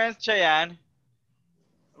 Shakira and Cheyenne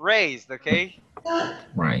raised, okay?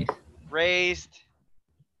 Right. Raised.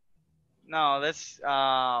 No, let's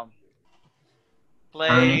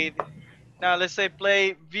played. No, let's say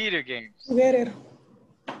play video games. Together.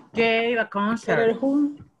 Gave a concert. Together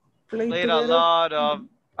who? Played a lot of,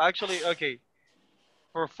 actually, okay.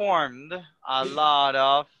 Performed a lot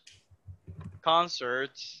of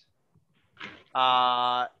concerts.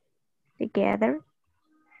 Together.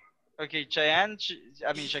 Okay,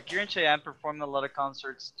 Shakira and Cheyenne performed a lot of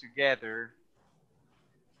concerts together.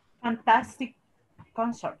 Fantastic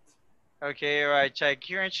concert. Okay, all right.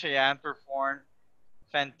 Shakira and Cheyenne performed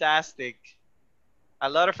a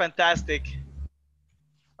lot of fantastic.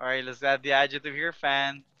 All right, let's add the adjective here,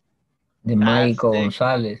 De Michael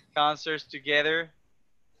González. Concerts together.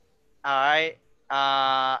 All right,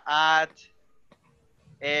 at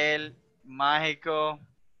El Mágico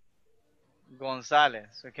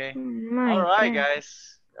González, okay? All right,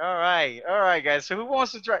 guys. All right, guys. So who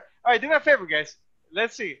wants to try? All right, do me a favor, guys.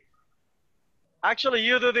 Let's see. Actually,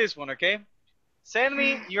 you do this one, okay? Send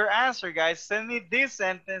me your answer, guys. Send me this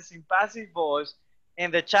sentence in passive voice in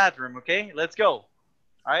the chat room, okay? Let's go.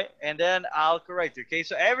 All right, and then I'll correct you, okay?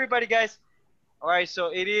 So everybody, guys. All right,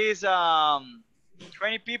 so it is 20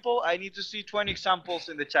 people. I need to see 20 examples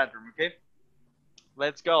in the chat room, okay?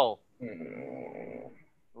 Let's go.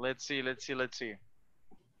 Let's see.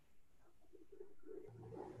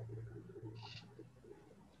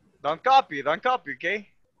 Don't copy, okay?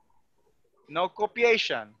 No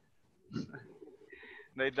copiation.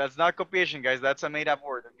 That's not copiation, guys. That's a made-up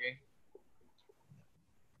word, okay?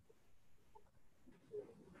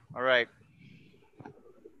 All right.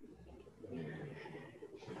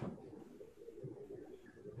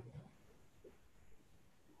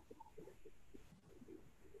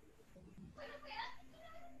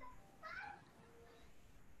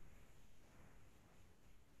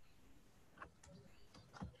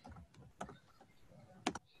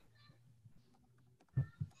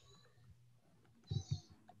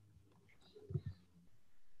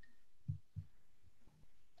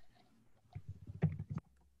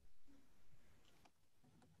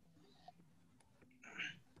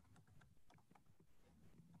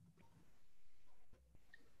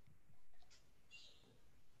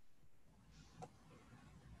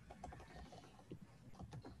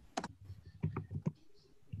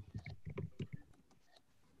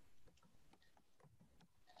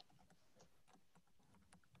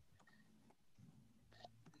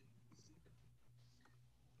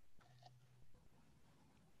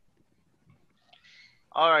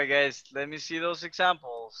 All right, guys, let me see those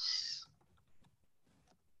examples.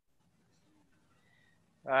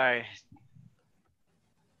 All right.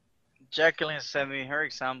 Jacqueline sent me her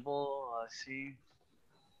example. Let's see.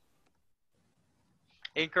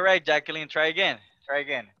 Incorrect, Jacqueline. Try again.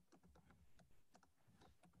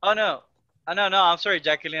 Oh no. No. I'm sorry,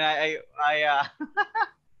 Jacqueline.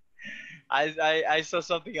 I saw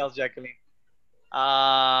something else, Jacqueline.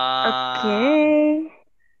 Okay.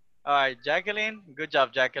 All right, Jacqueline. Good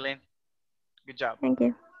job, Jacqueline. Good job. Thank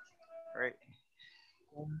you. Great.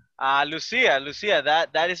 Lucia,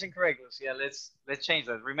 that is incorrect, Lucia. Let's change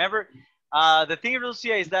that. Remember, the thing,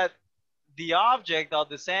 Lucia, is that the object of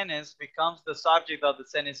the sentence becomes the subject of the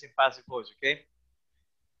sentence in passive voice, okay?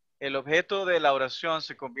 El objeto de la oración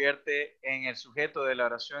se convierte en el sujeto de la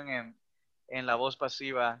oración en la voz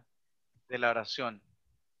pasiva de la oración.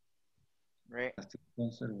 Right?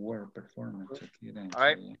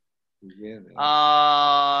 All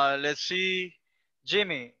right. Let's see.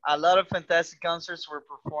 Jimmy, a lot of fantastic concerts were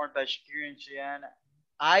performed by Shakira and Cheyenne.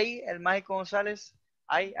 ¿Hay el Mágico González?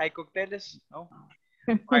 ¿Hay cócteles? No?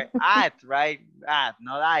 Right. At,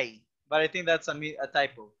 not I. But I think that's a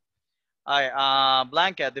typo. All right.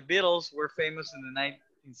 Blanca, the Beatles were famous in the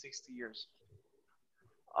 1960 years.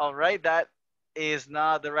 All right. That is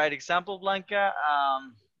not the right example, Blanca.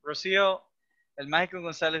 Rocio, el Mágico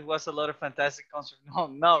González was a lot of fantastic concerts.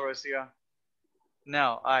 No, Rocio.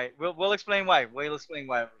 No, all right. We'll explain why. We'll explain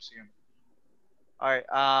why, Rocio. All right,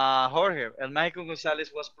 Jorge, El Mágico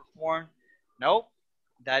González was performed. Nope,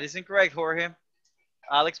 that is incorrect, Jorge.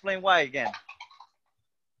 I'll explain why again.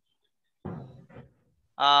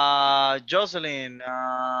 Jocelyn,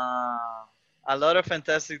 a lot of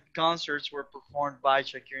fantastic concerts were performed by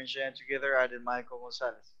Shakira and Cheyenne together at El Mágico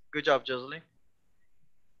González. Good job, Jocelyn.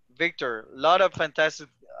 Victor, a lot of fantastic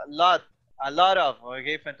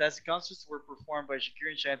concerts were performed by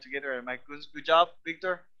Shakira and Cheyenne together at Mágico. Good job,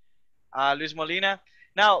 Victor. Luis Molina.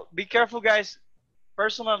 Now, be careful, guys.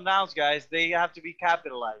 Personal nouns, guys, they have to be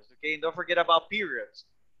capitalized, okay? And don't forget about periods.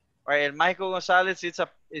 All right, El Mágico González,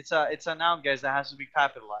 it's a noun, guys, that has to be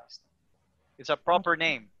capitalized. It's a proper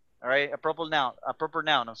name, all right? A proper noun,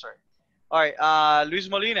 I'm sorry. All right, Luis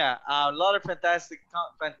Molina, a lot of fantastic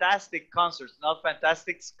concerts, not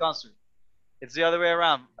fantastic concert. It's the other way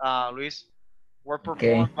around, Luis. Were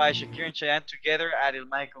performed by Shakira and Cheyenne together at El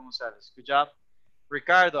Mágico González. Good job.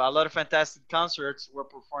 Ricardo, a lot of fantastic concerts were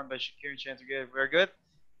performed by Shakira and Cheyenne together. Very good.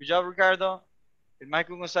 Good job, Ricardo. El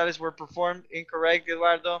Mágico González were performed. Incorrect,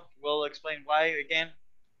 Eduardo. We'll explain why again.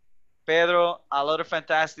 Pedro, a lot of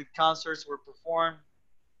fantastic concerts were performed.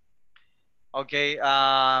 Okay,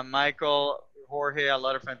 Michael, Jorge, a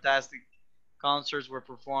lot of fantastic concerts were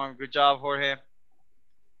performed. Good job, Jorge.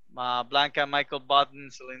 Blanca, Michael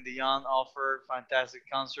Button, Celine Dion offer fantastic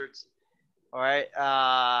concerts. All right,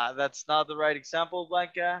 that's not the right example,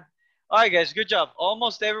 Blanca. All right, guys, good job.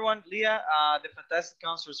 Almost everyone, Leah, the fantastic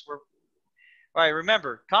concerts were. All right,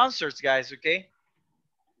 remember, concerts, guys, okay?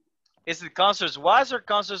 Is it concerts was or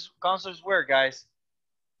concerts were, guys?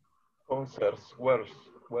 Concerts were.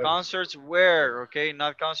 Concerts were, okay?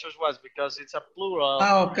 Not concerts was, because it's a plural.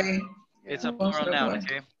 Oh, okay. It's a plural noun,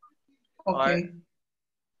 okay? Okay. All right.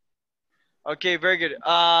 Okay, very good.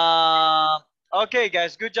 Okay,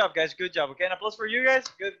 guys, good job, guys, good job. Okay, and applause for you guys.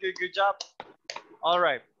 Good job. All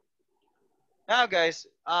right. Now, guys,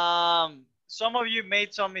 some of you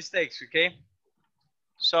made some mistakes, okay?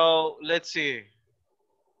 So let's see.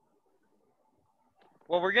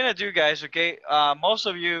 What we're gonna do, guys, okay? Most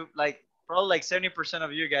of you, probably like 70%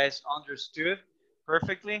 of you guys understood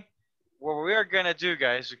perfectly. What we are gonna do,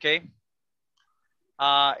 guys, okay,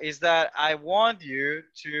 is that I want you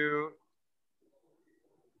to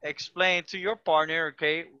explain to your partner,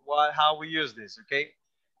 okay, how we use this, okay?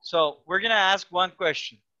 So we're gonna ask one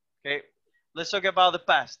question, okay? Let's talk about the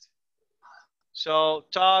past. So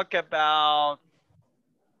talk about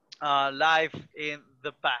life in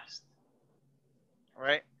the past, all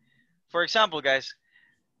right? For example, guys,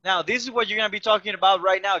 now this is what you're gonna be talking about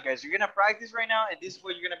right now, guys. You're gonna practice right now, and this is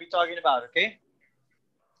what you're gonna be talking about, okay?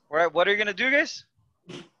 All right, what are you gonna do, guys?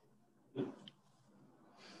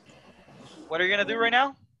 What are you gonna do right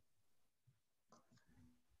now?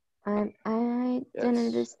 I don't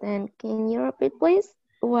understand. Can you repeat, please?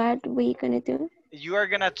 What we gonna do? You are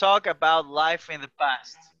gonna talk about life in the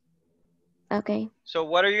past. Okay. So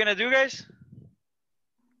what are you gonna do, guys?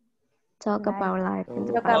 Talk about life in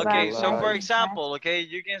the past. Okay, so for example, okay,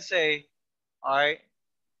 you can say, all right,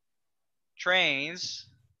 trains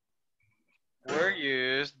were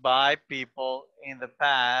used by people in the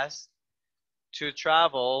past to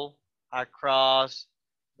travel across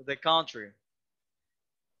the country.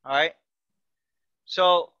 All right.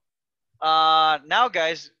 So now,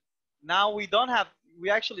 guys, now we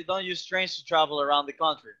actually don't use trains to travel around the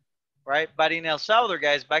country, right? But in El Salvador,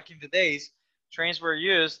 guys, back in the days, trains were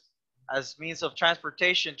used as means of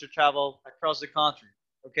transportation to travel across the country,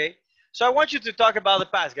 okay? So I want you to talk about the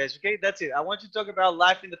past, guys, okay? That's it. I want you to talk about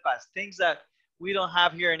life in the past, things that we don't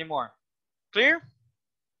have here anymore. Clear?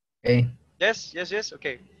 Okay. Yes,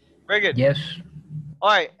 okay. Very good. Yes. All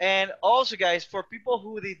right, and also, guys, for people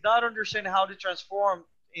who did not understand how to transform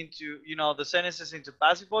into, the sentences into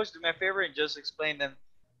passive voice, do me a favor and just explain them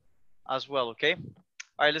as well, okay?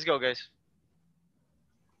 All right, let's go, guys.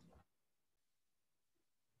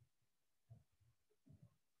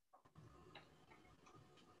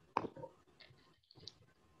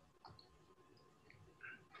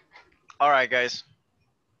 All right, guys.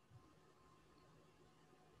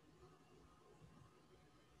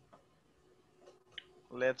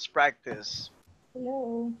 Let's practice.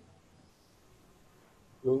 Hello.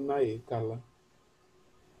 Luna y Carla.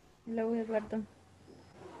 Hello, Eduardo.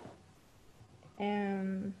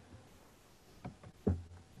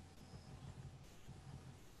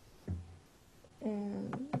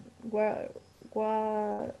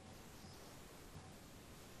 What?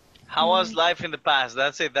 How was life in the past?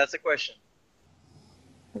 That's it. That's the question.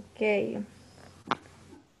 Okay.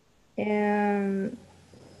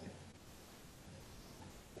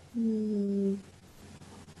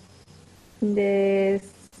 The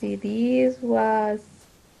cities was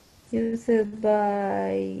used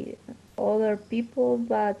by other people,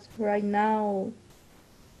 but right now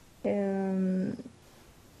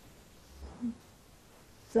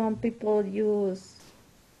some people use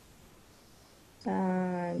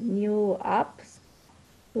new apps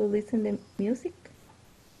to listen to music.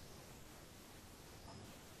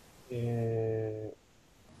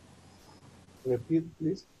 Repeat,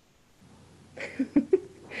 please.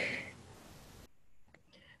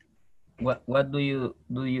 What do you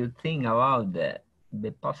think about the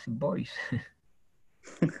passive voice?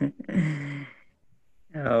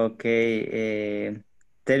 Okay.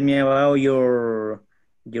 Tell me about your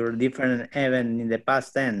different event in the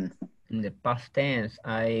past tense. In the past tense,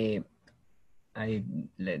 I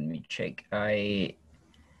let me check.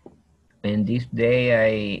 In this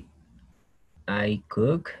day I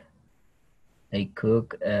cook. I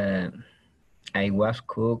was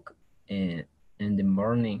cook in the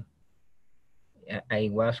morning. I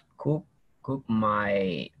was cook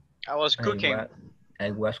my. I was cooking.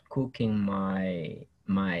 I was cooking my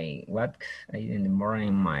what in the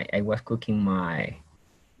morning. I was cooking my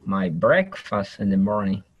breakfast in the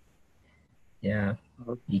morning. Yeah,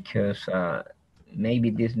 because maybe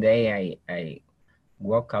this day I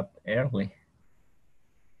woke up early.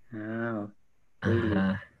 Oh,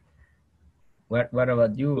 really? What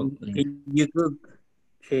about you? Can you cook?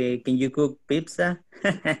 Can you cook pizza?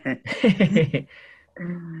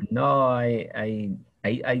 No, I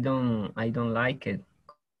don't like it.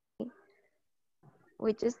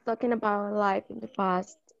 We're just talking about life in the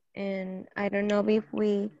past, and I don't know if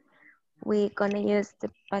we gonna use the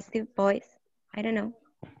passive voice. I don't know.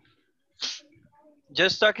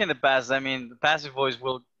 Just talking the past. I mean, the passive voice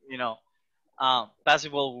will,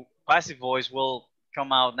 passive voice will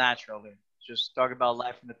come out naturally. Just talk about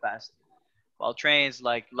life in the past. While trains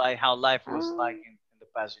like how life was like in the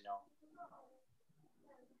past,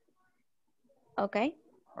 Okay.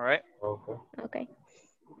 All right. Okay.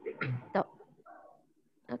 So,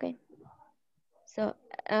 okay. So,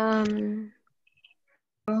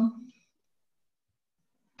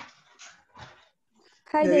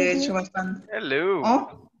 Hi, David. Hello.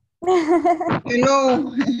 Oh.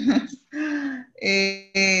 Hello.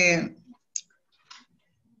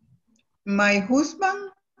 My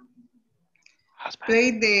husband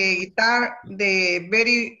played the guitar, the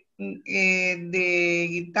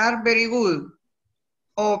guitar very good.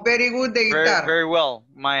 Oh, very good the guitar. Very well.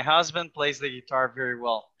 My husband plays the guitar very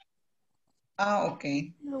well. Ah,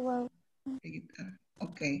 okay. Well, The guitar.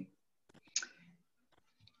 Okay.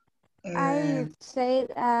 I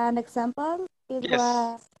said an example. It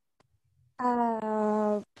was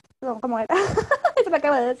no, ¿cómo era? Se lo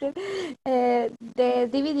acabo de decir. The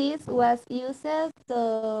DVDs was used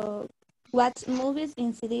to watch movies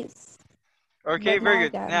in CDs. Okay, But very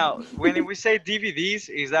good. Now, when we say DVDs,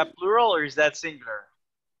 is that plural or is that singular?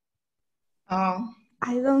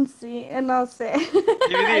 I don't see, no sé.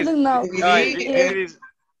 DVDs. I don't know. Right, DVDs.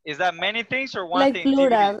 Is that many things or one Like thing?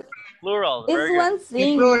 plural. DVD. Plural. It's Very good. one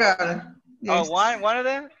thing. Plural. Yes. Oh, one of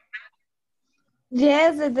them?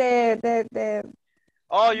 Yes, the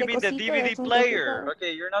Oh, you mean the DVD player?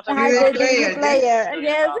 Okay, you're not talking about the DVD player.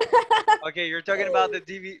 Yes. Okay, you're talking about the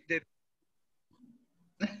DVD.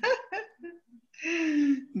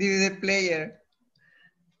 DVD player.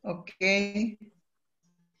 Okay.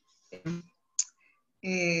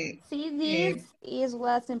 CDs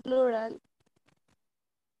was in plural.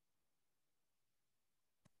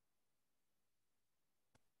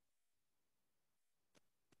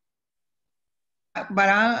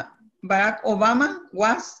 Barack Obama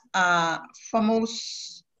was a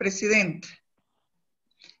famous president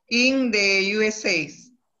in the USA.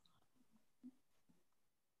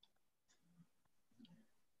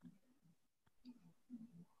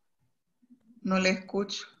 No le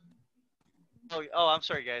escucho. Oh, I'm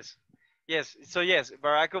sorry, guys. Yes, so yes,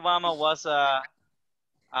 Barack Obama was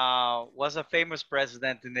a famous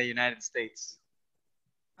president in the United States.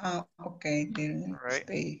 Oh, okay. All right.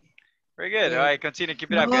 Very good. All right, continue.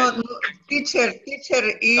 Keep it up, No, guys. no, teacher,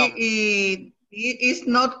 it is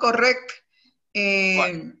not correct.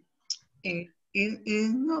 It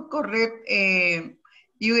is not correct.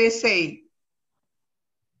 USA.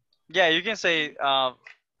 Yeah, you can say.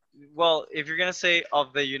 Well, if you're gonna say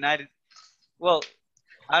of the United, well,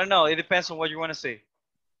 I don't know. It depends on what you want to say.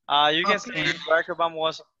 You can say Barack Obama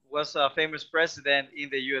was a famous president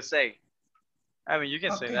in the USA. I mean, you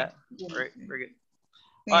can say that. Right, very good.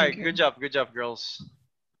 All right, good job, girls.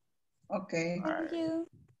 Okay. Thank you.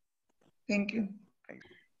 Thank you.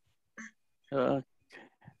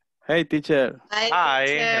 Hey, teacher. Hi,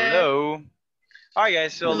 hello. All right,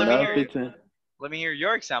 guys. So Hello, let me hear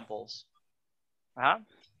your examples.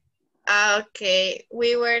 Okay,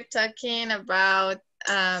 we were talking about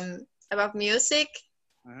music.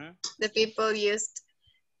 The people used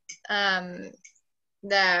the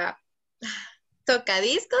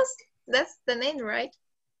tocadiscos. That's the name, right?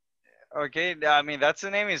 Okay, I mean, that's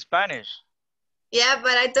the name in Spanish. Yeah,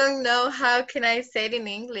 but I don't know how can I say it in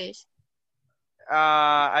English.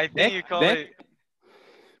 I think you call it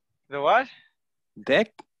the what?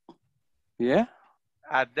 Deck. Yeah.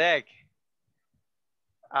 A deck.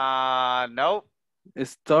 Nope.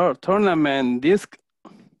 It's tournament disc.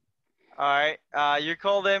 All right. You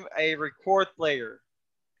call them a record player.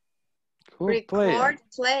 Record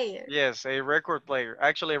player. Yes, a record player.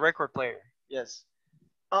 Actually, a record player. Yes.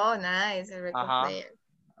 Oh, nice. A record player.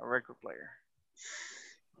 A record player.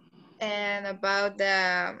 And about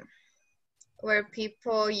the where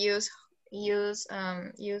people used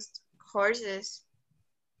horses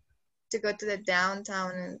to go to the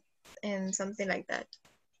downtown and something like that.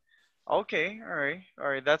 Okay, all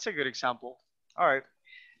right, that's a good example. All right,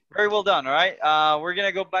 very well done. All right, we're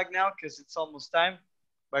gonna go back now because it's almost time,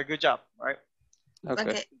 but good job. All right. Okay.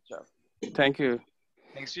 Good job. Thank you.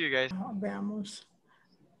 Thanks to you guys. Veamos.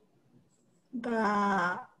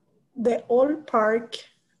 The old park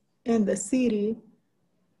and the city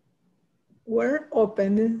were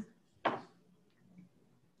opened.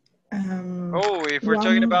 If we're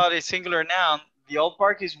talking about a singular noun, the old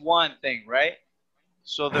park is one thing, right?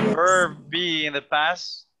 So the verb be in the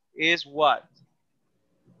past is what?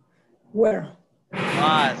 Where?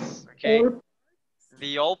 Was. Okay.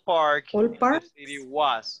 The old park in the city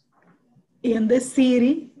was. In the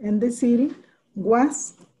city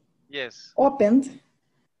was opened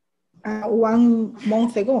 1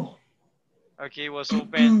 month ago. Okay, it was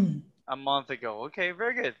open a month ago. Okay,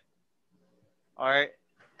 very good. All right,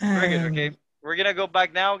 very good. Okay, we're gonna go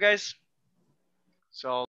back now, guys.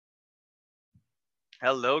 So,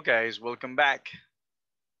 hello, guys. Welcome back.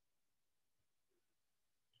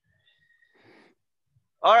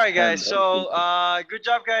 All right, guys. So, good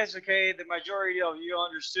job, guys. Okay, the majority of you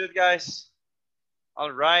understood, guys.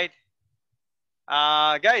 All right,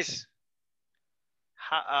 guys.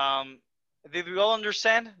 Did we all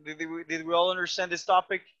understand? Did we all understand this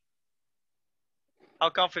topic? How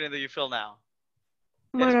confident do you feel now?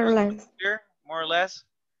 More or less. Clear? More or less.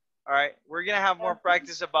 All right, we're gonna have more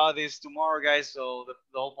practice about this tomorrow, guys. So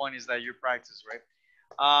the whole point is that you practice, right?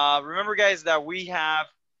 Remember, guys, that we have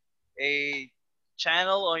a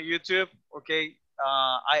channel on YouTube. Okay,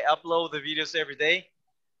 I upload the videos every day.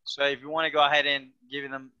 So if you want to go ahead and give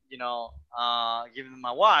them, give them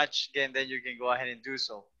a watch, again, then you can go ahead and do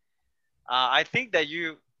so. I think that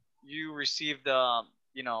you received the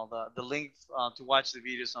link to watch the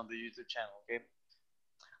videos on the YouTube channel. Okay.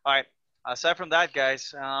 All right. Aside from that,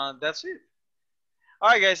 guys, that's it. All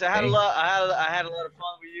right, guys. I had a lot of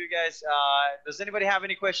fun with you guys. Does anybody have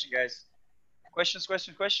any question, guys? Questions?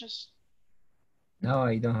 No,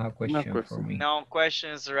 I don't have question for me. No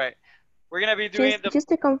questions. All right. We're gonna be doing just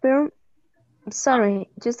to confirm. Sorry,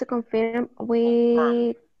 just to confirm,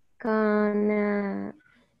 we can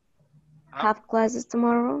have classes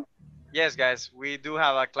tomorrow. Yes, guys, we do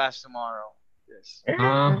have a class tomorrow. Yes.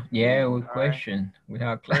 Yeah, good question. We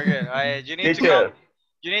have class. Very good. You need to come.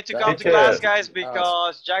 You need to come to class, guys,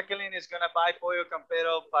 because Jacqueline is gonna buy pollo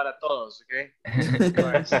campero para todos. Okay.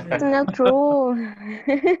 It's not true.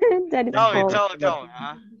 That is false.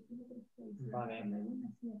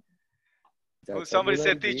 Tell me. Somebody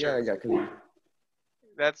said teacher.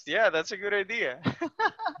 That's a good idea.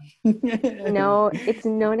 No, it's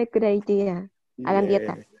not a good idea. Hagan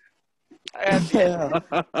dieta.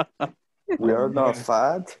 We are not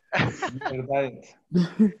fat.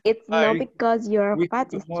 It's not because you're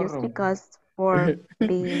fat, it's just because for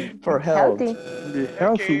being healthy.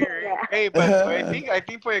 Okay. Hey, but I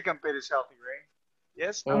think pollo campero is healthy, right?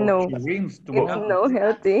 Yes? No, it's not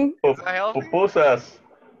healthy. It's not healthy? Pupusas.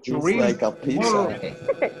 It's like a pizza.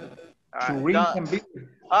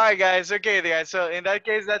 All right, guys. Okay, guys. So in that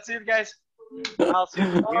case, that's it, guys. I'll see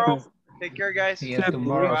you tomorrow. Take care, guys. See you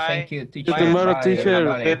tomorrow. Bye. Thank you, teacher. Bye. See you tomorrow,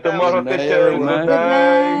 teacher. See you tomorrow, teacher. Good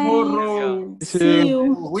night. See you.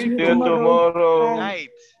 See you tomorrow. Night.